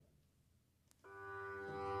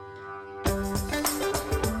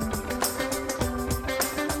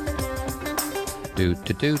Here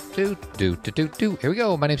we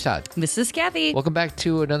go. My name's Todd. This is Kathy. Welcome back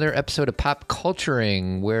to another episode of Pop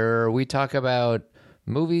Culturing, where we talk about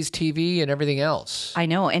movies, TV, and everything else. I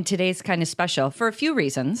know, and today's kind of special for a few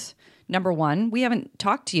reasons. Number one, we haven't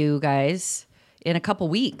talked to you guys in a couple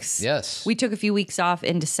weeks. Yes. We took a few weeks off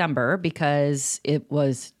in December because it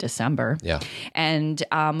was December. Yeah. And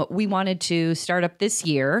we wanted to start up this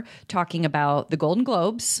year talking about the Golden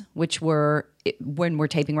Globes, which were, when we're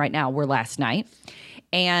taping right now, were last night.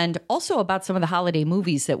 And also about some of the holiday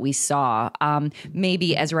movies that we saw,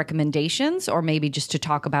 maybe as recommendations or maybe just to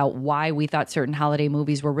talk about why we thought certain holiday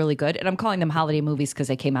movies were really good. And I'm calling them holiday movies because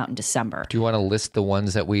they came out in December. Do you want to list the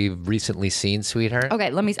ones that we've recently seen, sweetheart? Okay,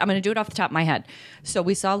 I'm going to do it off the top of my head. So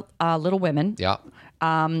we saw Little Women. Yeah.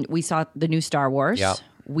 We saw the new Star Wars. Yeah.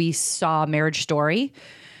 We saw Marriage Story.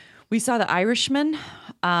 We saw The Irishman.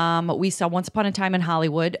 We saw Once Upon a Time in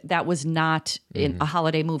Hollywood. That was not in a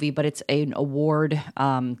holiday movie, but it's an award.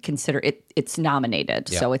 It's nominated,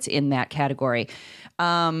 so it's in that category.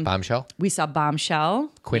 Bombshell. We saw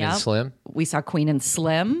Bombshell. Queen and Slim. We saw Queen and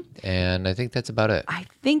Slim. And I think that's about it. I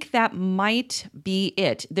think that might be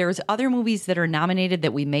it. There's other movies that are nominated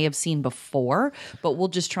that we may have seen before, but we'll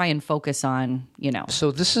just try and focus on,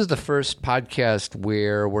 So this is the first podcast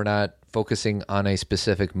where we're not focusing on a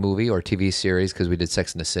specific movie or TV series because we did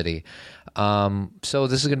Sex and the City. So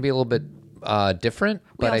this is going to be a little bit different,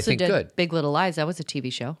 but I think did good. Big Little Lies. That was a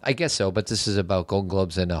TV show. I guess so, but this is about Golden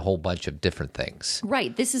Globes and a whole bunch of different things.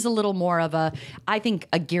 Right. This is a little more of a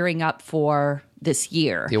gearing up for this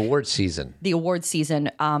year. The award season. The award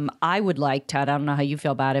season. I would like, Todd, I don't know how you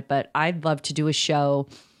feel about it, but I'd love to do a show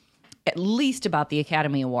at least about the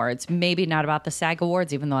Academy Awards, maybe not about the SAG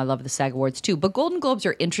Awards, even though I love the SAG Awards too. But Golden Globes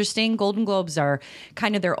are interesting. Golden Globes are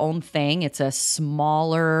kind of their own thing. It's a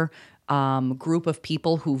smaller group of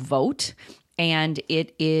people who vote, and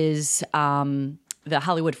it is the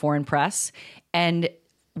Hollywood Foreign Press. And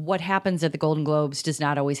what happens at the Golden Globes does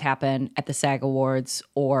not always happen at the SAG Awards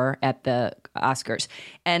or at the Oscars.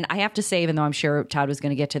 And I have to say, even though I'm sure Todd was going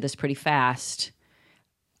to get to this pretty fast,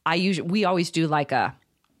 we always do like a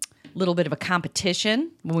little bit of a competition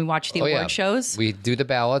when we watch the award shows. We do the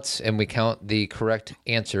ballots and we count the correct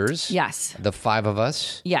answers. Yes. The five of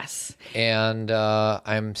us. Yes. And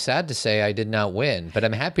I'm sad to say I did not win, but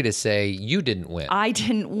I'm happy to say you didn't win. I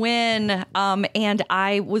didn't win. And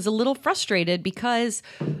I was a little frustrated because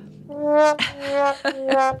I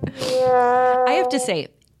have to say,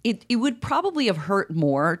 it would probably have hurt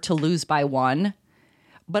more to lose by one,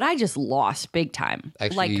 but I just lost big time.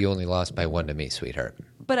 Actually, you only lost by one to me, sweetheart.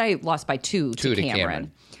 But I lost by two to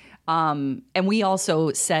Cameron. And we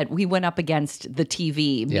also said we went up against the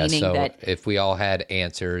TV, meaning that if we all had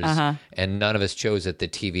answers and none of us chose it, the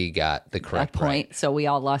TV got the correct point. Right. So we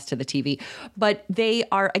all lost to the TV. But they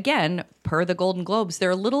are, again, per the Golden Globes,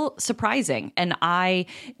 they're a little surprising. And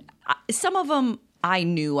some of them I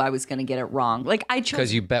knew I was going to get it wrong. Like I chose,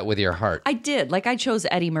 because you bet with your heart. I did. Like I chose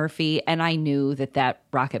Eddie Murphy, and I knew that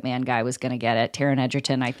Rocket Man guy was going to get it. Taron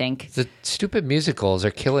Egerton, I think. The stupid musicals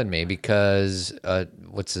are killing me because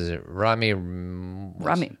Rami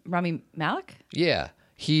Malek? Yeah,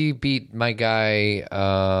 he beat my guy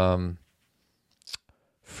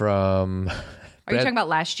from. Are you talking about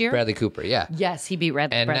last year? Bradley Cooper. Yeah. Yes, he beat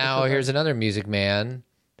Bradley. And now Cooper. here's another Music Man.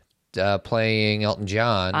 Playing Elton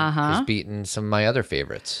John has beaten some of my other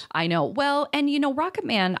favorites. I know. Well, and Rocket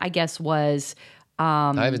Man, I guess, was.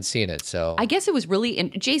 I haven't seen it, so I guess it was really.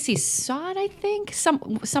 JC saw it. I think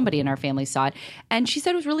somebody in our family saw it, and she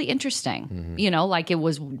said it was really interesting. Mm-hmm. Like it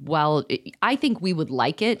was. Well, I think we would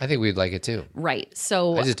like it. I think we'd like it too. Right.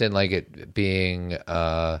 So I just didn't like it being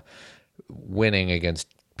winning against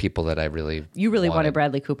people that I really wanted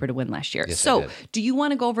Bradley Cooper to win last year. Yes, so do you want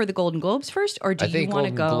to go over the Golden Globes first, or do you want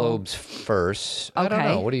to go Golden Globes first? Okay. I don't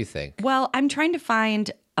know. What do you think? Well, I'm trying to find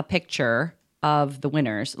a picture of the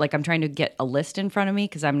winners. Like I'm trying to get a list in front of me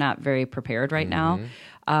because I'm not very prepared right now.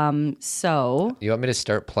 So you want me to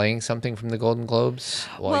start playing something from the Golden Globes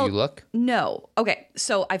while you look? No. Okay.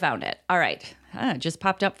 So I found it. All right. It just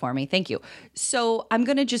popped up for me. Thank you. So I'm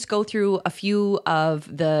going to just go through a few of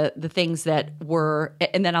the things that were,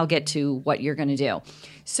 and then I'll get to what you're going to do.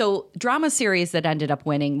 So drama series that ended up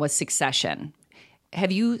winning was Succession.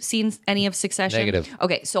 Have you seen any of Succession? Negative.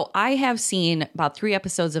 Okay, so I have seen about 3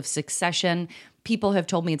 episodes of Succession. People have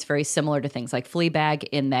told me it's very similar to things like Fleabag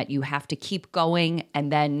in that you have to keep going and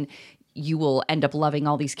then you will end up loving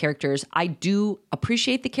all these characters. I do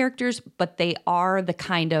appreciate the characters, but they are the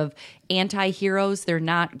kind of anti-heroes. They're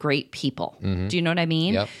not great people. Mm-hmm. Do you know what I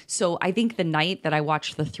mean? Yep. So I think the night that I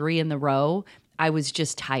watched the 3 in the row, I was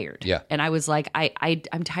just tired. Yeah. And I was like,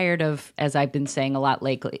 I'm tired of, as I've been saying a lot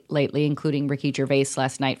lately, including Ricky Gervais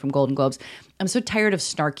last night from Golden Globes, I'm so tired of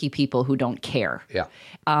snarky people who don't care. Yeah.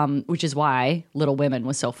 Which is why Little Women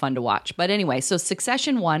was so fun to watch. But anyway, so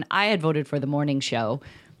Succession won. I had voted for The Morning Show.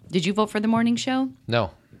 Did you vote for The Morning Show? No,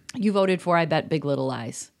 You voted for, I bet, Big Little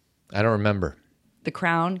Lies. I don't remember. The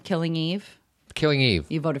Crown, Killing Eve. Killing Eve.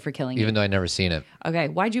 You voted for Killing Eve. Even though I never seen it. Okay,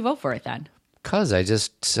 why'd you vote for it then? Because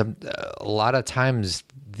a lot of times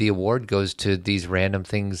the award goes to these random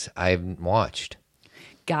things I haven't watched.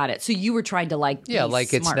 Got it. So you were trying to be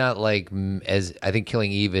it's smart. not like as I think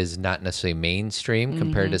Killing Eve is not necessarily mainstream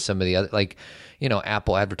compared to some of the other,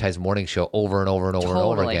 Apple advertised Morning Show over and over and over and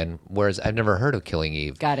over Totally. again. Whereas I've never heard of Killing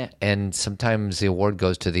Eve. Got it. And sometimes the award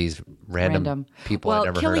goes to these random people Well, I've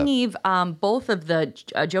never Killing heard of. Eve, both of the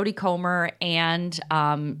Jodie Comer and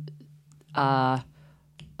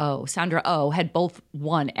Sandra Oh had both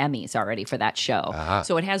won Emmys already for that show. Uh-huh.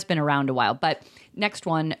 So it has been around a while. But next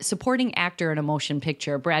one, supporting actor in a motion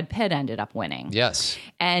picture, Brad Pitt ended up winning. Yes.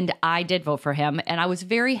 And I did vote for him, and I was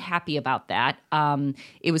very happy about that.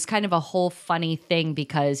 It was kind of a whole funny thing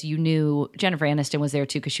because you knew Jennifer Aniston was there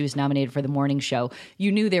too because she was nominated for The Morning Show.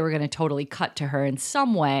 You knew they were going to totally cut to her in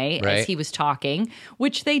some way Right. as he was talking,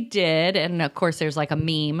 which they did. And of course, there's like a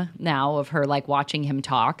meme now of her like watching him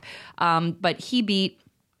talk. But he beat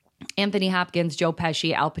Anthony Hopkins, Joe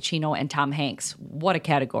Pesci, Al Pacino, and Tom Hanks. What a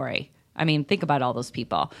category. I mean, think about all those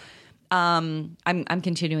people. I'm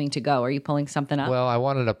continuing to go. Are you pulling something up? Well, I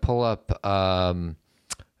wanted to pull up.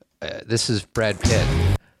 This is Brad Pitt.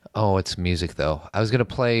 Oh, it's music though. I was gonna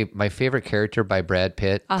play my favorite character by Brad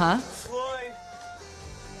Pitt. Floyd.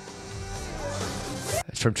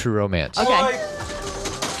 It's from True Romance. Okay. Floyd,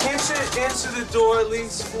 can't you answer the door at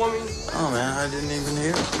least for me? Oh man, I didn't even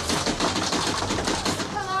hear.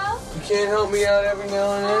 You can't help me out every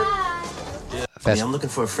now and then? Fast- I'm looking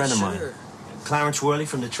for a friend of mine. Clarence Worley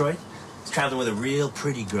from Detroit. He's traveling with a real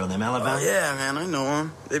pretty girl named Alabama. Oh yeah, man, I know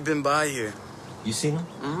them. They've been by here. You seen them?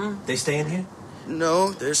 Mm-hmm. They staying here?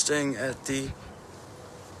 No, they're staying at the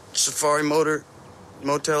Safari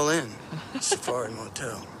Motel Inn. Safari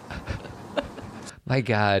Motel. My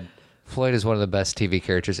God, Floyd is one of the best TV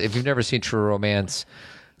characters. If you've never seen True Romance,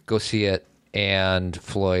 go see it. And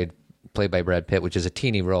Floyd, played by Brad Pitt, which is a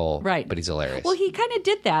teeny role, Right. but he's hilarious. Well, he kind of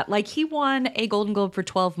did that. Like, he won a Golden Globe for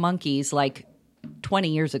 12 Monkeys, like, 20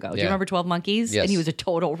 years ago. Do you Yeah. remember 12 Monkeys? Yes. And he was a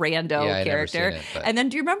total rando Yeah, I'd never character. seen it, but- And then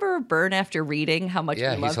do you remember Burn After Reading? How much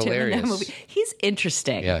Yeah, we he's loved him in that hilarious. movie? He's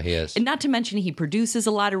interesting. Yeah, he is. And not to mention he produces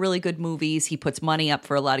a lot of really good movies. He puts money up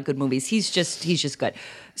for a lot of good movies. He's just good.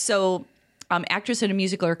 So actress in a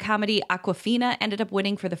musical or comedy, Awkwafina ended up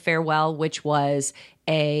winning for The Farewell, which was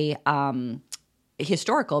a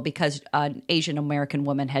historical because an Asian American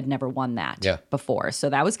woman had never won that before. So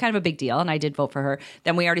that was kind of a big deal, and I did vote for her.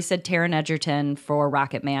 Then we already said Taron Egerton for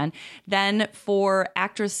Rocket Man. Then for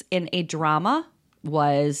actress in a drama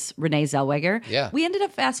was Renee Zellweger. Yeah. We ended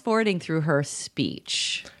up fast forwarding through her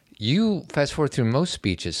speech. You fast forward through most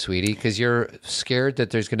speeches, sweetie, because you're scared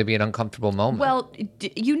that there's going to be an uncomfortable moment. Well,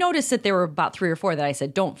 you noticed that there were about 3 or 4 that I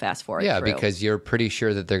said don't fast forward yeah, through. because you're pretty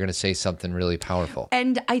sure that they're going to say something really powerful.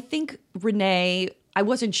 And I think Renee, I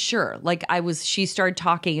wasn't sure. Like she started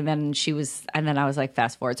talking and then I was like,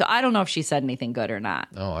 fast forward. So I don't know if she said anything good or not.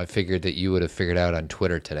 Oh, I figured that you would have figured out on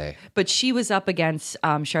Twitter today. But she was up against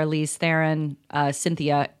Charlize Theron,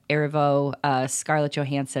 Cynthia Erivo, Scarlett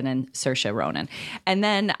Johansson, and Saoirse Ronan. And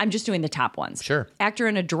then I'm just doing the top ones. Sure. Actor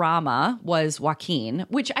in a drama was Joaquin,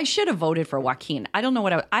 which I should have voted for Joaquin. I don't know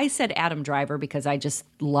what I said Adam Driver because I just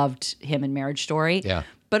loved him in Marriage Story. Yeah.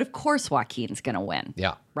 But of course Joaquin's going to win.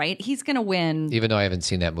 Yeah. Right? He's going to win. Even though I haven't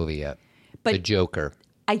seen that movie yet. But The Joker.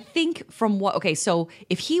 I think so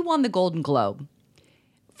if he won the Golden Globe,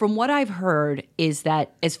 from what I've heard is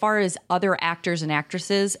that as far as other actors and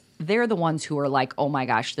actresses, they're the ones who are like, oh my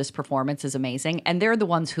gosh, this performance is amazing. And they're the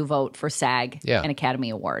ones who vote for SAG Yeah. and Academy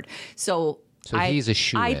Award. So he's a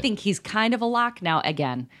shoo-in. I think he's kind of a lock. Now,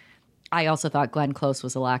 again, I also thought Glenn Close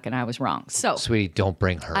was a lock and I was wrong. So Sweetie, don't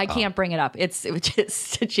bring her I up. can't bring it up. It was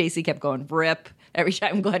just JC kept going rip every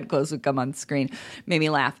time Glenn Close would come on screen. Made me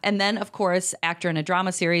laugh. And then, of course, actor in a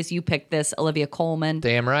drama series. You picked this, Olivia Colman.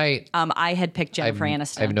 Damn right. I had picked Jennifer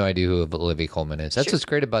Aniston. I have no idea who Olivia Colman is. That's what's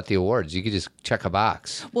great about the awards. You could just check a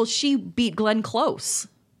box. Well, she beat Glenn Close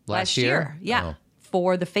last year? Yeah. Oh.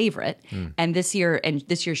 For The Favorite. And this year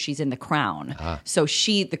she's in The Crown. So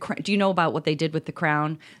do you know about what they did with The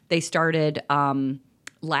Crown? They started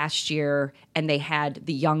last year and they had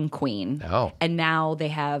the young queen. Oh. And now they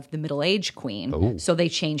have the middle-aged queen. Ooh. So they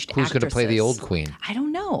changed Who's going to play the actresses. old queen? I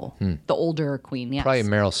don't know. The older queen, yes. Probably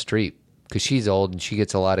Meryl Streep, because she's old and she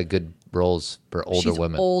gets a lot of good roles for older She's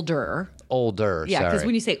women. older. Older, Yeah, because sorry.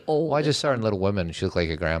 when you say old, Well, I just saw her in Little Women, and she looked like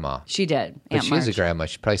a grandma. she did. But Aunt she is a March. grandma.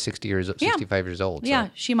 She's probably 65 years old. So. Yeah,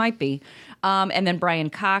 she might be. And then Brian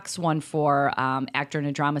Cox won for actor in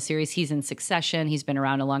a drama series. He's in Succession. He's been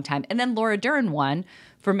around a long time. And then Laura Dern won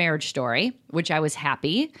for Marriage Story, which I was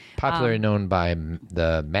happy. Popularly known by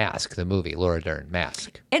the Mask, the movie, Laura Dern,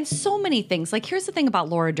 Mask. And so many things. Like, here's the thing about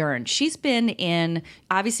Laura Dern. She's been in,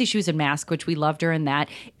 obviously, she was in Mask, which we loved her in that.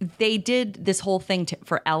 They did this whole thing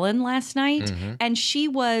for Ellen last night, Mm-hmm. and she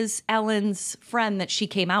was Ellen's friend that she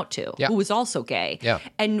came out to, Yeah. who was also gay. Yeah.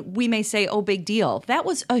 And we may say, oh, big deal. That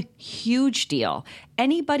was a huge deal.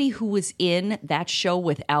 Anybody who was in that show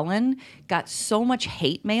with Ellen got so much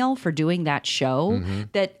hate mail for doing that show Mm-hmm.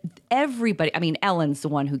 that everybody, I mean, Ellen's the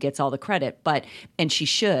one who gets all the credit, and she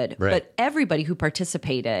should, Right. but everybody who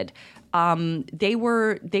participated, they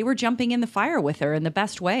were jumping in the fire with her in the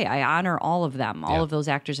best way. I honor all of them, all Yeah. of those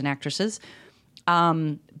actors and actresses.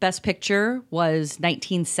 Best Picture was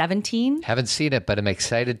 1917, Haven't seen it, but I'm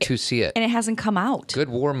excited to see it. and it hasn't come out. Good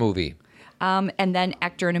war movie. And then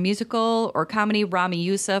actor in a musical or comedy, Rami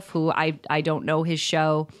Youssef, who I don't know his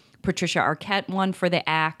show. Patricia Arquette won for The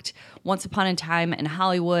Act. Once Upon a Time in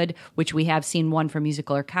Hollywood, which we have seen won for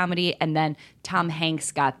musical or comedy. And then Tom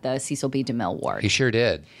Hanks got the Cecil B. DeMille Award. He sure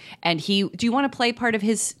did. And do you want to play part of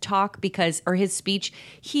his talk or his speech?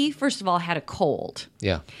 He, first of all, had a cold.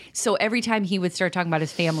 Yeah. So every time he would start talking about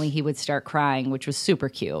his family, he would start crying, which was super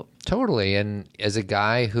cute. Totally. And as a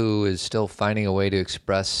guy who is still finding a way to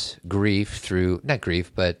express grief through, not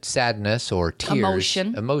grief, but sadness or tears,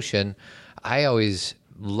 emotion, I always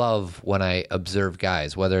love when I observe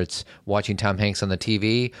guys, whether it's watching Tom Hanks on the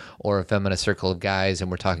TV or if I'm in a circle of guys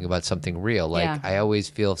and we're talking about something real. Like, Yeah. I always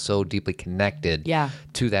feel so deeply connected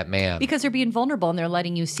to that man. Because they're being vulnerable and they're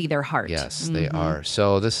letting you see their heart. Yes, they are.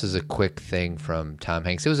 So this is a quick thing from Tom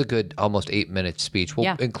Hanks. It was a good, almost 8-minute speech.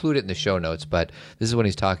 We'll include it in the show notes, but this is when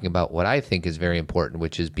he's talking about what I think is very important,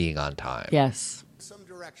 which is being on time. Yes. Some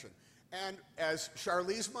direction. And as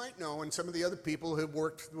Charlize might know, and some of the other people who've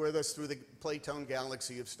worked with us through the Playtone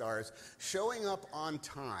galaxy of stars, showing up on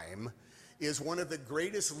time is one of the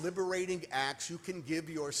greatest liberating acts you can give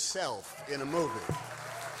yourself in a movie.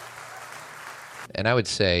 And I would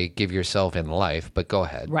say give yourself in life, but go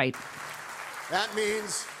ahead. Right. That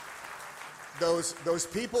means those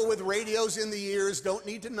people with radios in the ears don't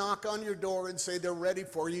need to knock on your door and say they're ready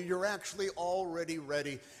for you. You're actually already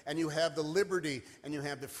ready, and you have the liberty and you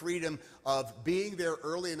have the freedom of being there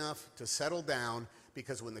early enough to settle down,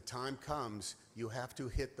 because when the time comes, you have to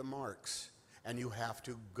hit the marks and you have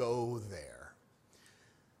to go there.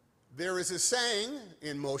 There is a saying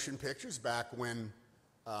in motion pictures back when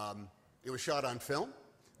it was shot on film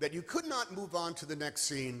that you could not move on to the next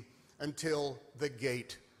scene until the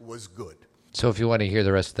gate was good. So if you want to hear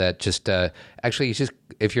the rest of that, just actually,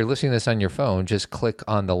 if you're listening to this on your phone, just click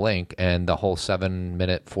on the link and the whole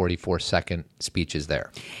 7-minute, 44-second speech is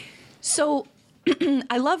there. So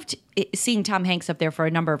I loved seeing Tom Hanks up there for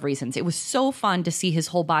a number of reasons. It was so fun to see his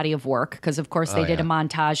whole body of work because, of course, they did a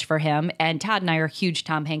montage for him. And Todd and I are huge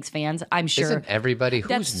Tom Hanks fans, I'm sure. Isn't everybody?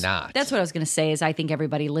 Who's not? That's what I was going to say is I think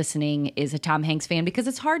everybody listening is a Tom Hanks fan because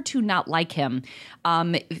it's hard to not like him.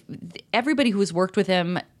 Everybody who has worked with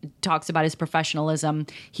him talks about his professionalism.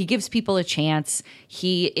 He gives people a chance.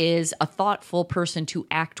 He is a thoughtful person to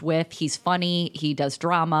act with. He's funny. He does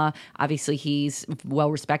drama. Obviously, he's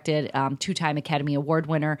well-respected, 2-time Academy Award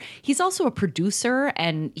winner. He's also a producer,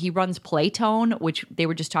 and he runs Playtone, which they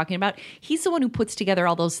were just talking about. He's the one who puts together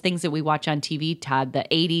all those things that we watch on TV, Todd, the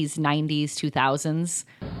 80s, 90s, 2000s.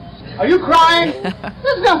 Are you crying?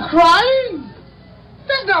 There's no crying.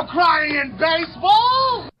 There's no crying in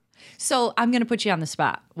baseball. So I'm going to put you on the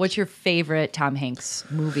spot. What's your favorite Tom Hanks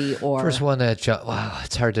movie? Or First one that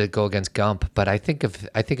it's hard to go against Gump, but I think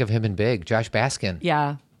of him in Big, Josh Baskin.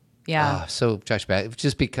 Yeah. So Josh Baskin,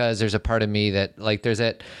 just because there's a part of me that, like, there's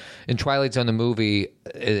that in Twilight Zone, the movie,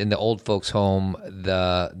 in the old folks' home,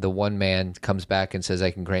 the one man comes back and says, "I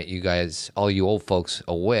can grant you guys, all you old folks,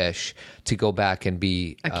 a wish to go back and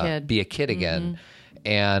be a kid again."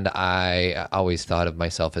 And I always thought of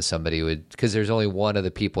myself as somebody who would, because there's only one of the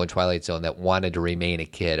people in Twilight Zone that wanted to remain a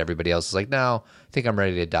kid. Everybody else is like, "No, I think I'm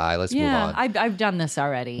ready to die. Let's move on." I've done this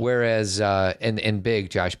already. Whereas in Big,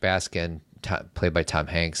 Josh Baskin, played by Tom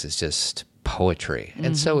Hanks, is just poetry.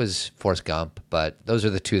 And so is Forrest Gump. But those are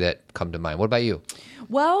the two that come to mind. What about you?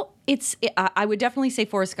 Well, I would definitely say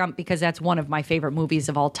Forrest Gump because that's one of my favorite movies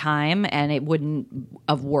of all time, and it wouldn't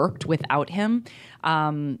have worked without him.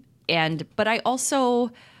 But I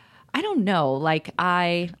also, I don't know. Like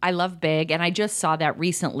I love Big, and I just saw that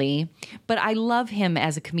recently. But I love him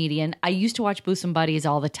as a comedian. I used to watch Bosom Buddies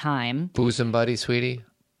all the time. Bosom Buddy, sweetie?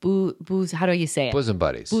 Booze. How do you say it? Bosom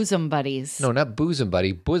Buddies. Bosom Buddies. No, not Bosom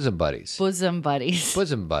Buddy. Bosom Buddies. Bosom Buddies.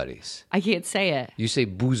 Bosom Buddies. I can't say it. You say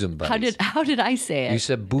Bosom Buddies. How did I say it? You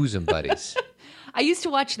said Bosom Buddies. I used to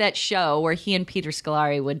watch that show where he and Peter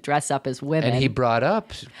Scolari would dress up as women. And he brought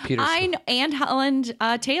up Peter. I know, and Holland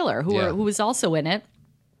Taylor, who was also in it.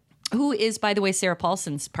 Who is, by the way, Sarah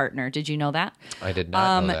Paulson's partner? Did you know that? I did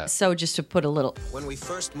not know that. So just to put a little. When we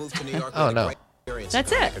first moved to New York, oh no,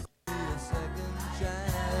 that's it.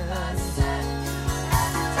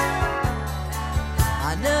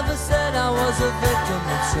 I never said I was a victim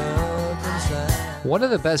of circumstance. One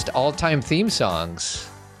of the best all-time theme songs.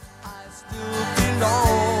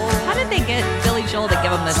 How did they get Billy Joel to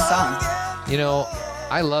give him this song? You know,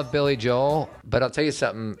 I love Billy Joel, but I'll tell you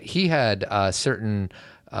something. He had certain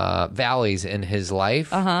valleys in his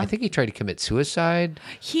life. I think he tried to commit suicide.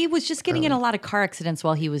 He was just getting in a lot of car accidents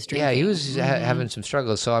while he was drinking. Yeah, he was having some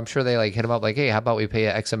struggles. So I'm sure they hit him up like, hey, how about we pay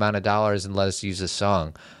X amount of dollars and let us use this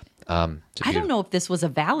song? I don't know if this was a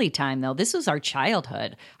valley time, though. This was our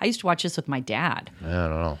childhood. I used to watch this with my dad. I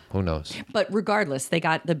don't know. Who knows? But regardless, they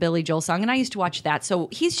got the Billy Joel song, and I used to watch that. So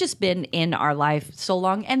he's just been in our life so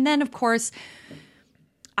long. And then, of course,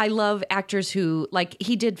 I love actors who, like,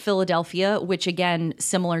 he did Philadelphia, which, again,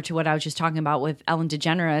 similar to what I was just talking about with Ellen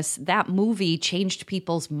DeGeneres, that movie changed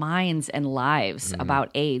people's minds and lives about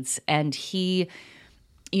AIDS. And he,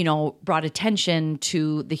 brought attention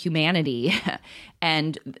to the humanity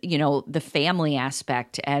and, the family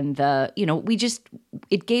aspect and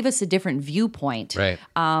it gave us a different viewpoint. Right.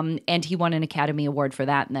 And he won an Academy Award for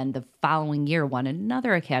that. And then the following year won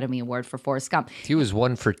another Academy Award for Forrest Gump. He was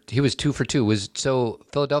 2 for 2. So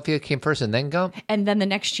Philadelphia came first and then Gump? And then the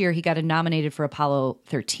next year he got nominated for Apollo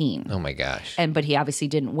 13. Oh my gosh. But he obviously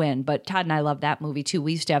didn't win. But Todd and I love that movie too.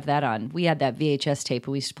 We used to have that on. We had that VHS tape.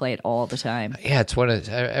 We used to play it all the time. Yeah, it's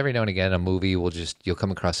every now and again a movie you'll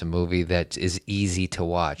come across a movie that is easy to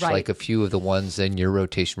watch. Right. Like a few of the ones in your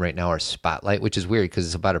rotation right now are Spotlight, which is weird because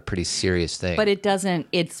it's about a pretty serious thing. But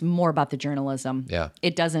it's more about the journalism. Yeah.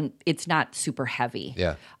 It's not super heavy.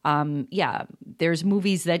 Yeah. There's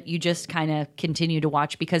movies that you just kind of continue to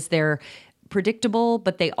watch because they're predictable,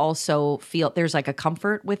 but they also feel there's like a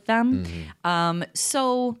comfort with them.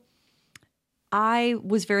 So I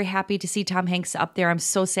was very happy to see Tom Hanks up there. I'm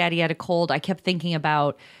so sad he had a cold. I kept thinking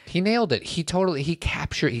about... He nailed it. He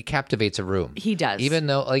captivates a room. He does. Even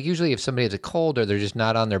though, like, usually if somebody has a cold or they're just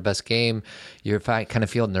not on their best game, you kind of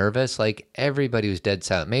feel nervous. Like, everybody was dead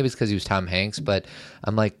silent. Maybe it's because he was Tom Hanks, but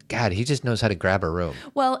I'm like, God, he just knows how to grab a room.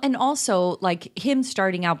 Well, and also, like, him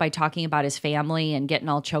starting out by talking about his family and getting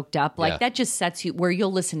all choked up, like, that just sets you where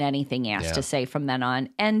you'll listen to anything he has to say from then on.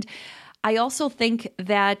 And I also think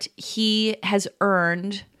that he hasn't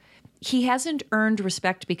earned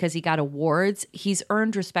respect because he got awards. He's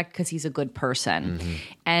earned respect because he's a good person.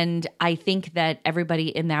 And I think that everybody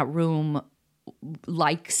in that room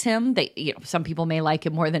likes him. Some people may like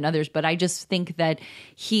him more than others, but I just think that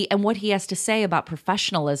what he has to say about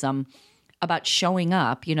professionalism, about showing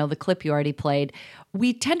up, the clip you already played,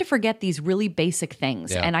 we tend to forget these really basic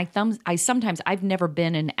things. Yeah. And I've never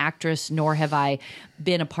been an actress, nor have I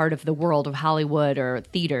been a part of the world of Hollywood or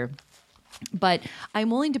theater. But I'm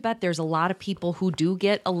willing to bet there's a lot of people who do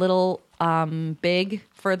get a little big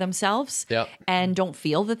for themselves and don't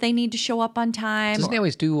feel that they need to show up on time. Doesn't he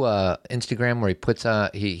always do Instagram where he puts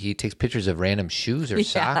he takes pictures of random shoes or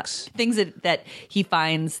socks? Things that he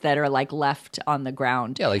finds that are like left on the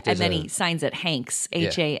ground. Yeah, like and then he signs it Hanks,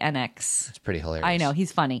 Hanx. It's pretty hilarious. I know,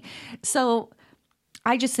 he's funny. So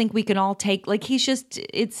I just think we can all take, like,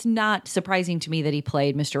 it's not surprising to me that he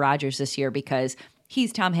played Mr. Rogers this year because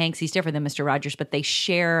he's Tom Hanks. He's different than Mr. Rogers, but they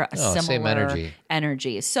share a similar same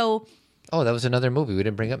energy. So, that was another movie. We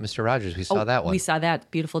didn't bring up Mr. Rogers. We saw that one. We saw that,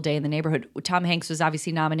 Beautiful Day in the Neighborhood. Tom Hanks was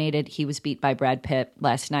obviously nominated. He was beat by Brad Pitt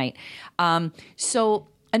last night. So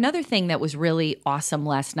another thing that was really awesome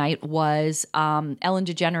last night was Ellen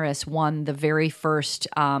DeGeneres won the very first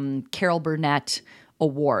Carol Burnett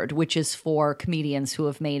Award, which is for comedians who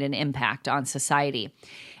have made an impact on society.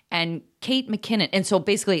 And Kate McKinnon, and so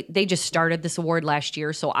basically they just started this award last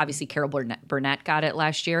year. So obviously Carol Burnett got it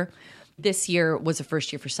last year. This year was the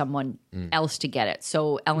first year for someone else to get it.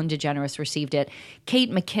 So Ellen DeGeneres received it.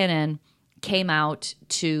 Kate McKinnon came out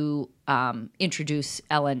to introduce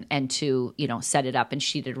Ellen and to, set it up. And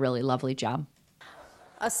she did a really lovely job.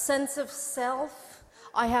 A sense of self.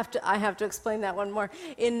 I have to explain that one more.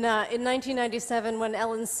 In 1997, when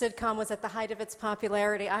Ellen's sitcom was at the height of its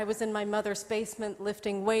popularity, I was in my mother's basement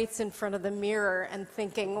lifting weights in front of the mirror and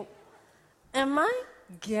thinking, am I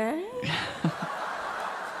gay?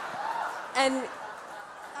 And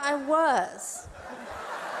I was.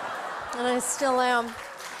 And I still am.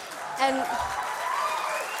 And...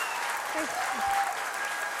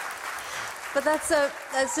 But that's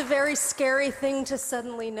a very scary thing to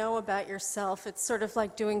suddenly know about yourself. It's sort of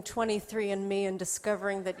like doing 23andMe and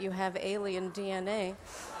discovering that you have alien DNA.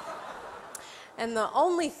 And the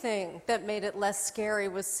only thing that made it less scary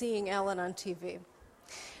was seeing Ellen on TV.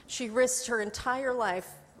 She risked her entire life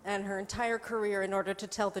and her entire career in order to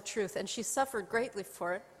tell the truth, and she suffered greatly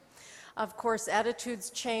for it. Of course, attitudes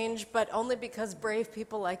change, but only because brave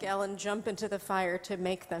people like Ellen jump into the fire to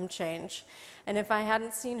make them change. And if I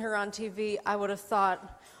hadn't seen her on TV, I would have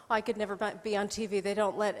thought, oh, I could never be on TV. They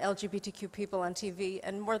don't let LGBTQ people on TV.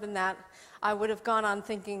 And more than that, I would have gone on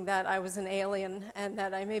thinking that I was an alien and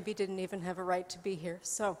that I maybe didn't even have a right to be here.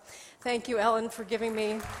 So thank you, Ellen, for giving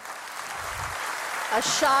me a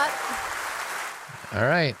shot. All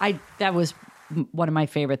right. That was one of my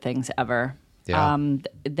favorite things ever. Yeah.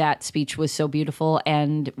 That speech was so beautiful,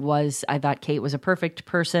 and I thought Kate was a perfect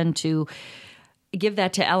person to give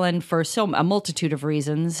that to Ellen for a multitude of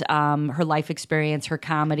reasons. Her life experience, her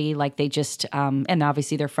comedy, like they just, and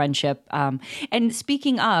obviously their friendship. And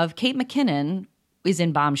speaking of, Kate McKinnon is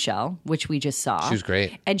in Bombshell, which we just saw. She was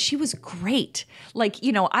great. And she was great. Like,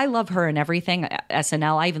 you know, I love her in everything.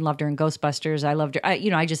 SNL, I even loved her in Ghostbusters. I loved her.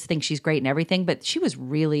 I just think she's great in everything. But she was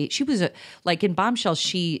like in Bombshell,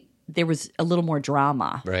 there was a little more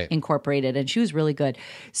drama incorporated, and she was really good.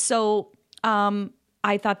 So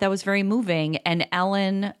I thought that was very moving. And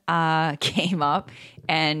Ellen came up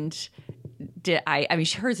and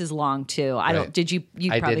hers is long too. Did you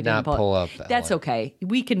I probably did not didn't pull up That's Ellen. okay.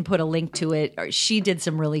 We can put a link to it. She did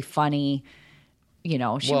some really funny, she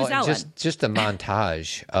was Ellen. Just a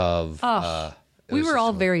montage of we were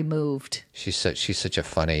all very moved. She's such a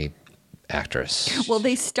funny actress. Well,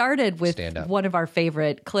 they started with Stand-up. one of our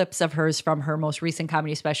favorite clips of hers from her most recent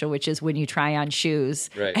comedy special, which is when you try on shoes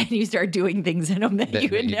and you start doing things in them that you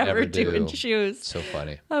would never do in shoes. So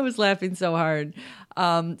funny. I was laughing so hard.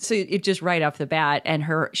 So it just right off the bat, and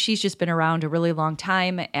she's just been around a really long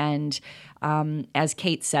time. And as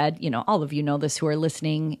Kate said, all of you know this who are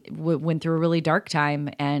listening, went through a really dark time,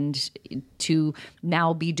 and to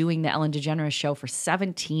now be doing the Ellen DeGeneres show for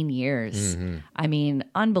 17 years. Mm-hmm. I mean,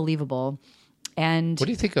 unbelievable. And what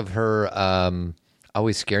do you think of her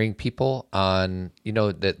always scaring people on, the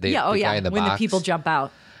guy in the when box? the people jump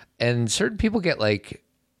out. And certain people get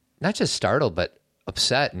not just startled, but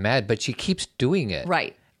upset and mad, but she keeps doing it.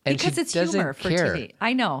 Right. And because she it's doesn't humor for care. TV.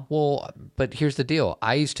 I know. Well, but here's the deal.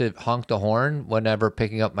 I used to honk the horn whenever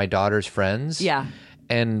picking up my daughter's friends. Yeah.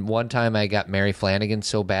 And one time I got Mary Flanagan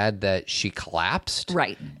so bad that she collapsed.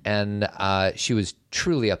 Right. And she was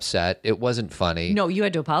truly upset. It wasn't funny. No, you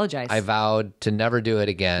had to apologize. I vowed to never do it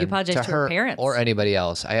again. You apologized to her parents. Or anybody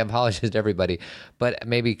else. I apologized to everybody. But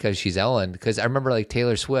maybe because she's Ellen. Because I remember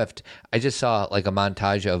Taylor Swift, I just saw a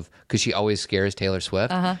montage of, because she always scares Taylor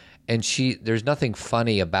Swift. Uh-huh. And there's nothing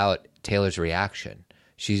funny about Taylor's reaction.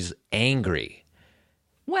 She's angry.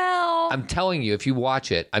 Well, I'm telling you, if you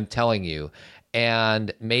watch it, I'm telling you.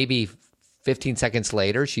 And maybe 15 seconds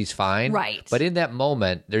later, she's fine. Right. But in that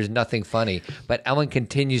moment, there's nothing funny. But Ellen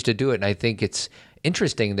continues to do it. And I think it's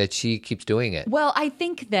interesting that she keeps doing it. Well, I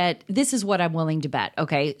think that this is what I'm willing to bet.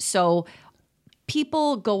 Okay. So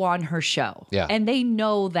people go on her show and they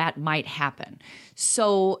know that might happen.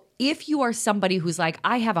 So if you are somebody who's like,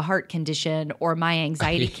 I have a heart condition or my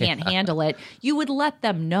anxiety can't handle it, you would let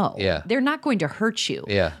them know. Yeah. They're not going to hurt you.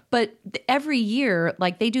 Yeah. But every year,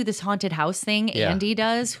 they do this haunted house thing. Yeah. Andy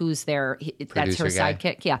does, that's her Producer guy.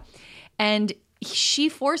 sidekick. Yeah. And she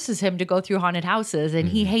forces him to go through haunted houses, and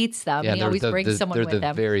he hates them. Yeah, He always brings someone with They're him.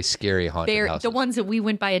 the very scary haunted houses. The ones that we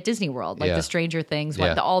went by at Disney World, like Yeah. the Stranger Things,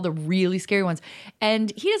 Yeah. all the really scary ones.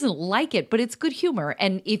 And he doesn't like it, but it's good humor.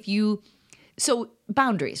 And so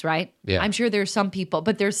boundaries, right? Yeah. I'm sure there's some people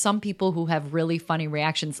who have really funny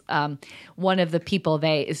reactions. One of the people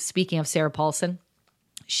speaking of Sarah Paulson,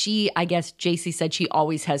 I guess JC said she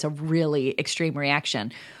always has a really extreme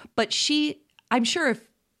reaction. But I'm sure if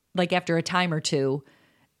after a time or two,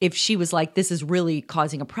 if she was like, this is really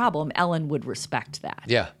causing a problem, Ellen would respect that.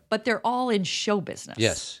 Yeah. But they're all in show business.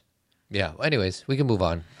 Yes. Yeah. Well, anyways, we can move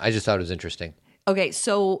on. I just thought it was interesting. Okay,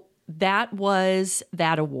 so that was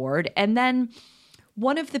that award. And then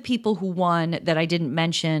one of the people who won that I didn't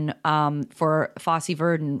mention for Fosse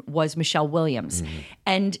Verdon was Michelle Williams. Mm-hmm.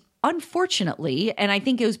 And unfortunately, and I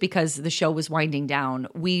think it was because the show was winding down,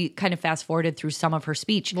 we kind of fast forwarded through some of her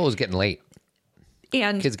speech. Well, it was getting late.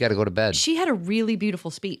 And Kids got to go to bed. she had a really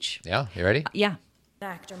beautiful speech. Yeah. You ready? Yeah.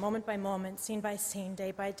 actor, moment by moment, scene by scene,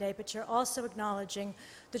 day by day, but you're also acknowledging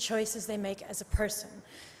the choices they make as a person,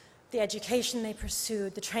 the education they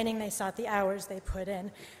pursued, the training they sought, the hours they put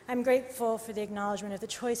in. I'm grateful for the acknowledgement of the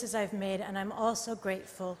choices I've made, and I'm also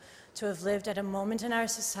grateful to have lived at a moment in our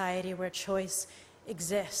society where choice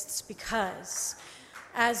exists, because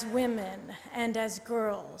as women and as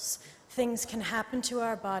girls, things can happen to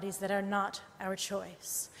our bodies that are not our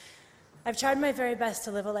choice. I've tried my very best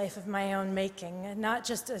to live a life of my own making, not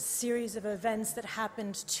just a series of events that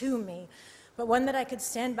happened to me, but one that I could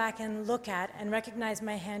stand back and look at and recognize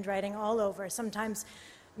my handwriting all over, sometimes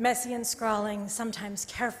messy and scrawling, sometimes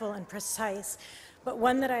careful and precise, but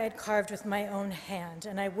one that I had carved with my own hand,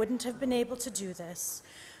 and I wouldn't have been able to do this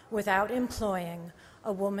without employing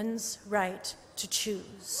a woman's right to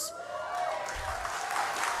choose.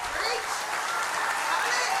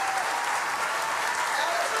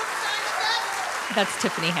 That's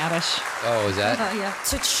Tiffany Haddish. Oh, is that? Yeah.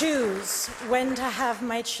 To choose when to have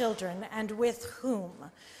my children and with whom,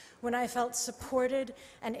 when I felt supported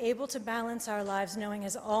and able to balance our lives, knowing,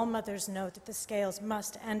 as all mothers know, that the scales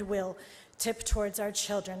must and will tip towards our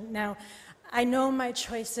children. Now, I know my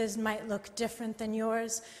choices might look different than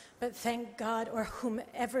yours, but thank God, or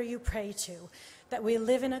whomever you pray to, that we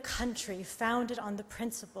live in a country founded on the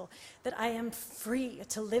principle that I am free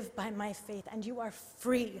to live by my faith and you are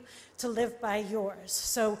free to live by yours.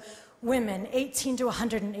 So women 18 to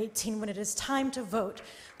 118, when it is time to vote,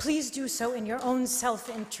 please do so in your own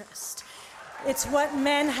self-interest. It's what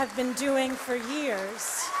men have been doing for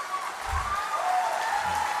years.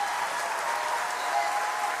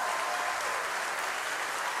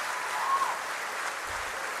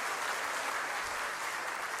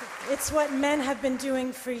 It's what men have been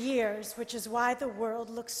doing for years, which is why the world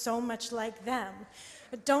looks so much like them.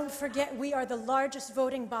 But don't forget, we are the largest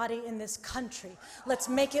voting body in this country. Let's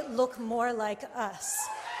make it look more like us.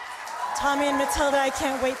 Tommy and Matilda, I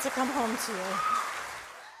can't wait to come home to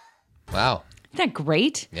you. Wow. Isn't that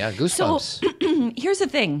great? Yeah, goosebumps. So here's the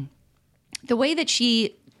thing. The way that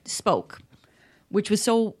she spoke, which was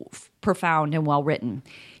so profound and well written,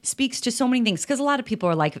 speaks to so many things, because a lot of people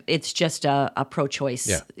are like, it's just a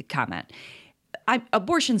pro-choice comment.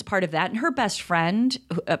 Abortion's part of that. And her best friend,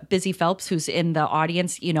 Busy Phelps, who's in the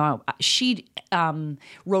audience, you know, she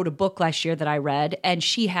wrote a book last year that I read, and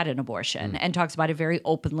she had an abortion and talks about it very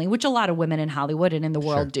openly, which a lot of women in Hollywood and in the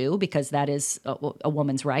world do, because that is a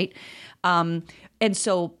woman's right. And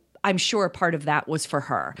so I'm sure part of that was for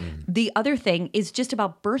her. The other thing is just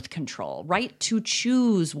about birth control, right? To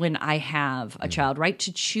choose when I have a child, right?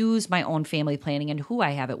 To choose my own family planning and who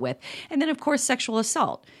I have it with. And then, of course, sexual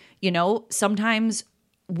assault. You know, sometimes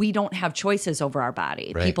we don't have choices over our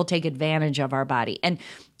body. Right. People take advantage of our body. And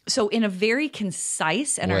so in a very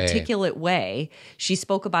concise and articulate way, she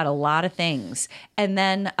spoke about a lot of things. And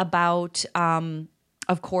then about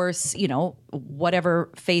of course, you know, whatever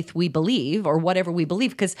faith we believe or whatever we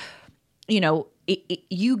believe, because, you know,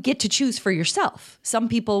 you get to choose for yourself. Some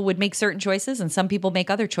people would make certain choices and some people make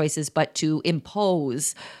other choices, but to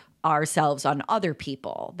impose ourselves on other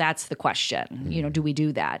people, that's the question. You know, do we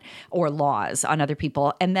do that? Or laws on other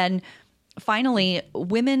people? And then finally,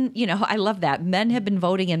 women, you know, I love that. Men have been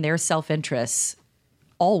voting in their self-interests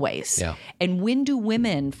always. Yeah. And when do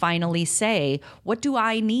women finally say, what do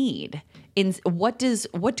I need? What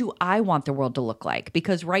do I want the world to look like?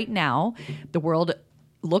 Because right now, the world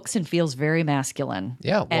looks and feels very masculine.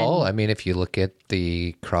 Yeah, well, I mean, if you look at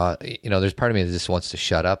the, you know, there's part of me that just wants to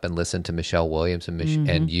shut up and listen to Michelle Williams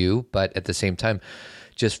and you, but at the same time,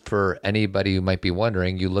 just for anybody who might be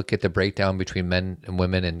wondering, you look at the breakdown between men and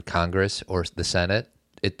women in Congress or the Senate,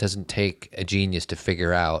 it doesn't take a genius to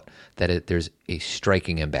figure out that there's a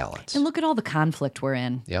striking imbalance. And look at all the conflict we're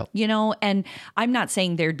in. Yep. You know, and I'm not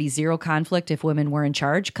saying there'd be zero conflict if women were in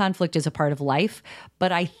charge. Conflict is a part of life,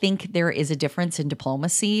 but I think there is a difference in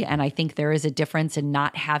diplomacy, and I think there is a difference in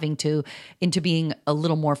not having to, into being a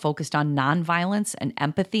little more focused on nonviolence and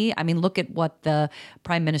empathy. I mean, look at what the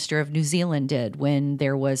Prime Minister of New Zealand did when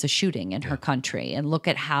there was a shooting in her country, and look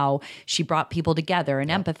at how she brought people together and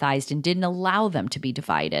empathized and didn't allow them to be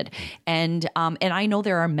divided. And I know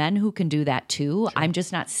there are men who can do that too. Sure. I'm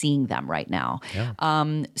just not seeing them right now.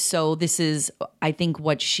 Yeah. So this is, I think,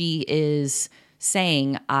 what she is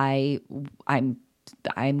saying. I'm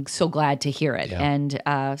so glad to hear it. Yeah.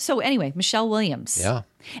 And so anyway, Michelle Williams. Yeah.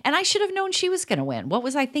 And I should have known she was going to win. What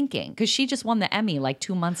was I thinking? Because she just won the Emmy like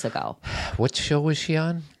 2 months ago. What show was she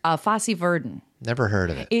on? Fosse Verdon. Never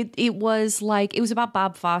heard of it. It was like, it was about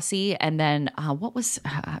Bob Fosse, and then what was?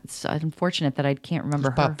 It's unfortunate that I can't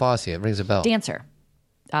remember her. Bob Fosse. It rings a bell. Dancer,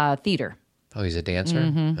 theater. Oh, he's a dancer?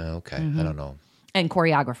 Mm-hmm. Oh, okay. Mm-hmm. I don't know. And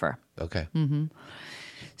choreographer. Okay.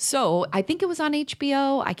 So I think it was on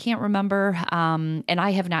HBO. I can't remember. And I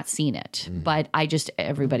have not seen it, but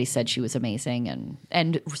everybody said she was amazing.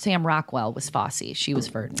 And Sam Rockwell was Fosse. She was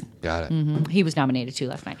Verdon. Got it. He was nominated too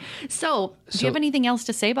last night. So do you have anything else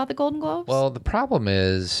to say about the Golden Globes? Well, the problem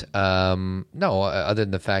is, no, other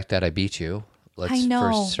than the fact that I beat you. Let's I know.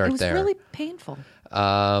 first start it was there. really painful.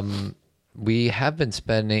 We have been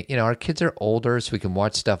spending, our kids are older, so we can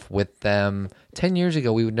watch stuff with them. 10 years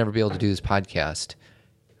ago, we would never be able to do this podcast.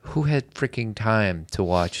 Who had freaking time to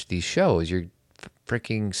watch these shows? You're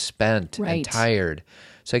freaking spent and tired.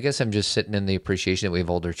 So I guess I'm just sitting in the appreciation that we have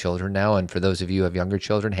older children now. And for those of you who have younger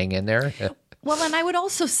children, hang in there. Well, and I would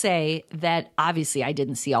also say that obviously I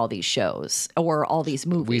didn't see all these shows or all these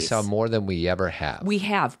movies. We saw more than we ever have. We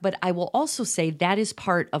have, but I will also say that is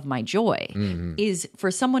part of my joy, is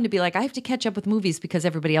for someone to be like, I have to catch up with movies because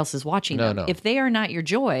everybody else is watching them. No. If they are not your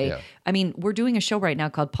joy, I mean, we're doing a show right now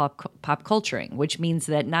called Pop Culturing, which means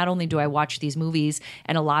that not only do I watch these movies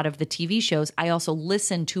and a lot of the TV shows, I also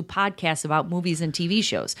listen to podcasts about movies and TV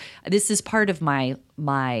shows. This is part of my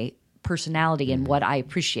personality and what I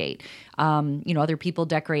appreciate. Other people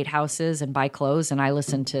decorate houses and buy clothes, and I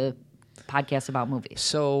listen to podcasts about movies.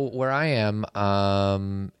 So where I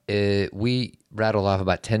am, we rattled off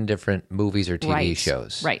about 10 different movies or TV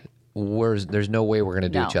shows. Right. There's no way we're going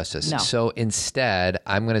to do it justice. No. So instead,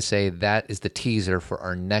 I'm going to say that is the teaser for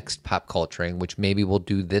our next Pop Culturing, which maybe we'll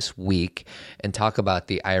do this week and talk about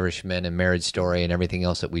The Irishman and Marriage Story and everything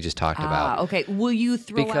else that we just talked about. Okay. Will you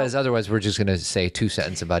throw Because otherwise, we're just going to say 2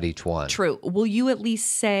 sentences about each one. True. Will you at least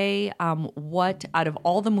say what, out of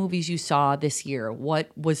all the movies you saw this year,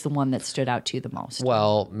 what was the one that stood out to you the most?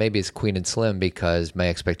 Well, maybe it's Queen and Slim because my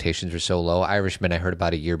expectations were so low. Irishman, I heard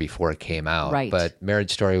about a year before it came out. Right. But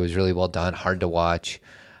Marriage Story was really well done, hard to watch,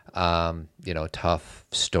 tough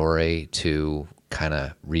story to kind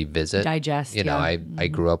of revisit. Digest, I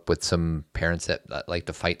grew up with some parents that like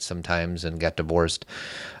to fight sometimes and got divorced.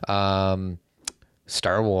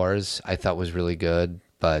 Star Wars, I thought was really good.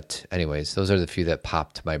 But anyways, those are the few that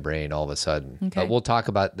popped to my brain all of a sudden. Okay. But we'll talk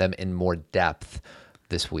about them in more depth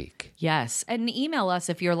this week. Yes. And email us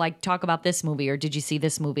if you're like, talk about this movie or did you see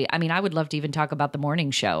this movie? I mean, I would love to even talk about The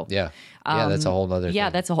Morning Show. Yeah. That's a whole other thing. Yeah,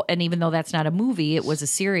 that's a whole, and even though that's not a movie, it was a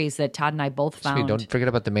series that Todd and I both found. Sweet. Don't forget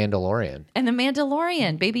about The Mandalorian. And The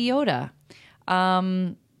Mandalorian, Baby Yoda.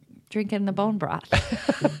 Drinking the bone broth.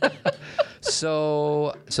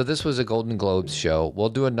 So this was a Golden Globes show. We'll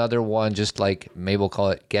do another one, just like maybe we'll call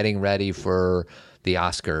it Getting Ready for the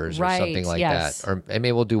Oscars or something like that. Or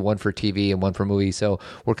maybe we'll do one for TV and one for movies. So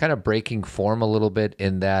we're kind of breaking form a little bit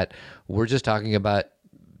in that we're just talking about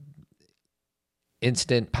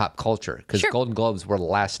instant pop culture because Golden Globes were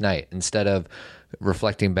last night. Instead of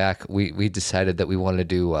reflecting back, we decided that we wanted to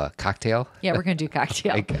do Cocktail. Yeah, we're going to do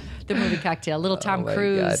Cocktail. The movie Cocktail. Little Tom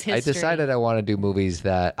Cruise history. I decided I want to do movies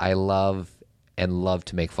that I love and love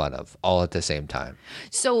to make fun of all at the same time.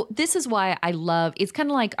 So this is why I love, it's kind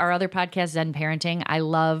of like our other podcast, Zen Parenting. I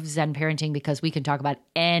love Zen Parenting because we can talk about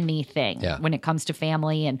anything when it comes to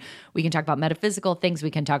family, and we can talk about metaphysical things. We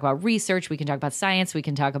can talk about research. We can talk about science. We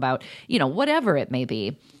can talk about, whatever it may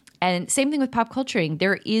be. And same thing with pop culturing.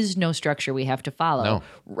 There is no structure we have to follow. No.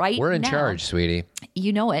 We're in charge, sweetie.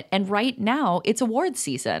 You know it. And right now, it's awards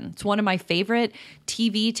season. It's one of my favorite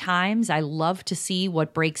TV times. I love to see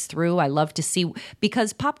what breaks through. I love to see,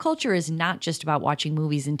 because pop culture is not just about watching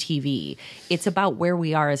movies and TV. It's about where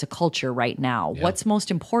we are as a culture right now. Yeah. What's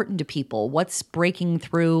most important to people? What's breaking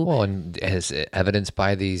through? Well, and as evidenced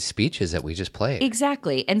by these speeches that we just played.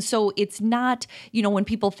 Exactly. And so it's not, when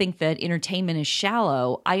people think that entertainment is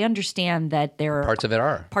shallow, I understand that there parts of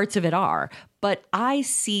it are. But I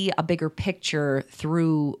see a bigger picture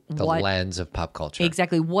through the lens of pop culture.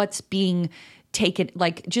 Exactly. What's being taken,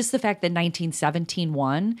 like just the fact that 1917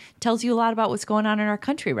 won tells you a lot about what's going on in our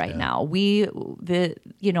country right now. Let's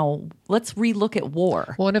relook at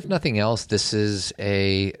war. Well, and if nothing else, this is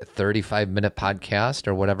a 35-minute podcast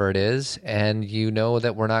or whatever it is. And you know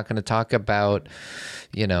that we're not going to talk about,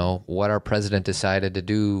 what our president decided to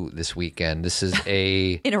do this weekend. This is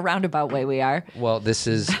in a roundabout way we are. Well, this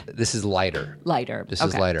is lighter. This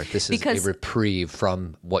is lighter. This is a reprieve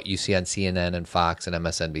from what you see on CNN and Fox and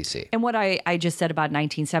MSNBC. And what I just said about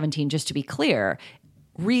 1917, just to be clear,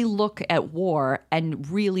 relook at war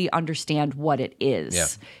and really understand what it is.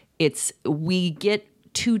 Yeah. We get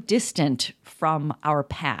too distant from our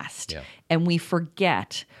past and we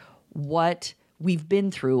forget what we've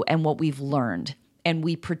been through and what we've learned. And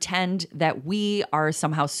we pretend that we are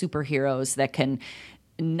somehow superheroes that can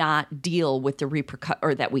not deal with the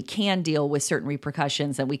or that we can deal with certain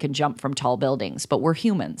repercussions, and we can jump from tall buildings, but we're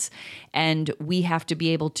humans and we have to be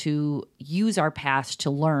able to use our past to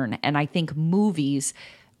learn. And I think movies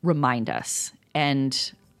remind us,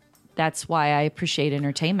 and that's why I appreciate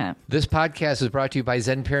entertainment. This podcast is brought to you by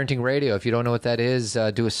Zen Parenting Radio. If you don't know what that is,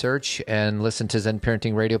 do a search and listen to Zen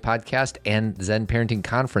Parenting Radio podcast and Zen Parenting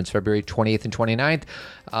Conference, February 28th and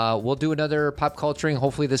 29th. We'll do another pop culturing,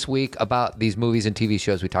 hopefully this week, about these movies and TV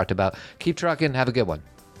shows we talked about. Keep trucking. Have a good one.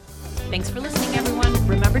 Thanks for listening, everyone.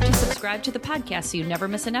 Remember to subscribe to the podcast so you never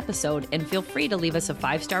miss an episode, and feel free to leave us a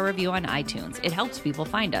 5-star review on iTunes. It helps people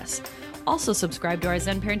find us. Also, subscribe to our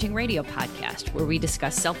Zen Parenting Radio podcast, where we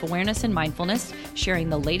discuss self-awareness and mindfulness,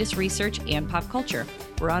 sharing the latest research and pop culture.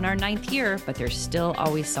 We're on our 9th year, but there's still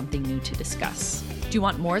always something new to discuss. Do you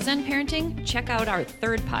want more Zen parenting? Check out our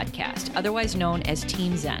 3rd podcast, otherwise known as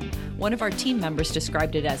Team Zen. One of our team members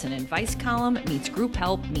described it as an advice column meets group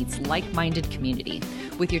help meets like-minded community.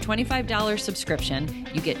 With your $25 subscription,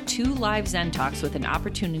 you get 2 live Zen talks with an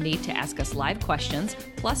opportunity to ask us live questions,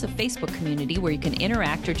 plus a Facebook community where you can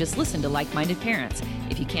interact or just listen to like-minded parents.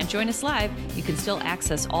 If you can't join us live, you can still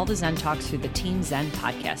access all the Zen talks through the Team Zen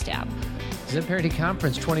podcast app. Zen Parenting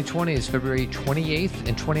Conference 2020 is February 28th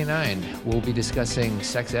and 29th. We'll be discussing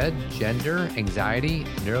sex ed, gender, anxiety,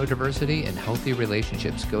 neurodiversity, and healthy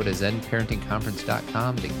relationships. Go to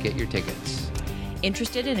zenparentingconference.com to get your tickets.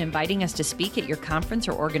 Interested in inviting us to speak at your conference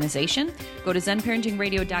or organization? Go to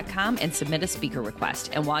zenparentingradio.com and submit a speaker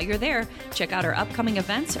request. And while you're there, check out our upcoming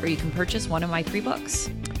events, or you can purchase one of my 3 books.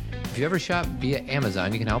 If you ever shop via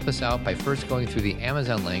Amazon, you can help us out by first going through the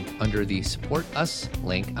Amazon link under the Support Us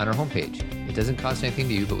link on our homepage. It doesn't cost anything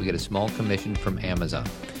to you, but we get a small commission from Amazon.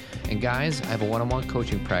 And guys, I have a one-on-one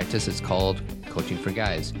coaching practice. It's called Coaching for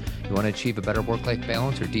Guys. You want to achieve a better work-life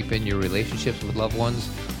balance or deepen your relationships with loved ones?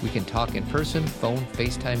 We can talk in person, phone,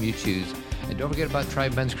 FaceTime, you choose. And don't forget about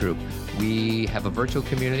Tribe Men's Group. We have a virtual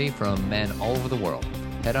community from men all over the world.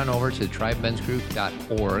 Head on over to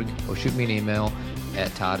tribemensgroup.org or shoot me an email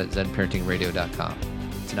at todd@zenparentingradio.com.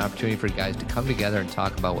 It's an opportunity for guys to come together and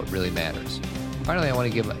talk about what really matters. Finally, I want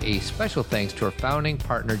to give a special thanks to our founding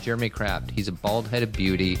partner, Jeremy Kraft. He's a bald-headed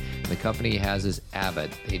beauty, and the company he has is Avid.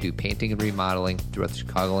 They do painting and remodeling throughout the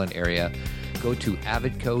Chicagoland area. Go to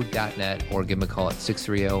avidco.net or give them a call at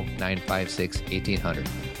 630-956-1800.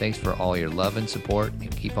 Thanks for all your love and support,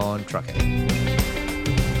 and keep on trucking.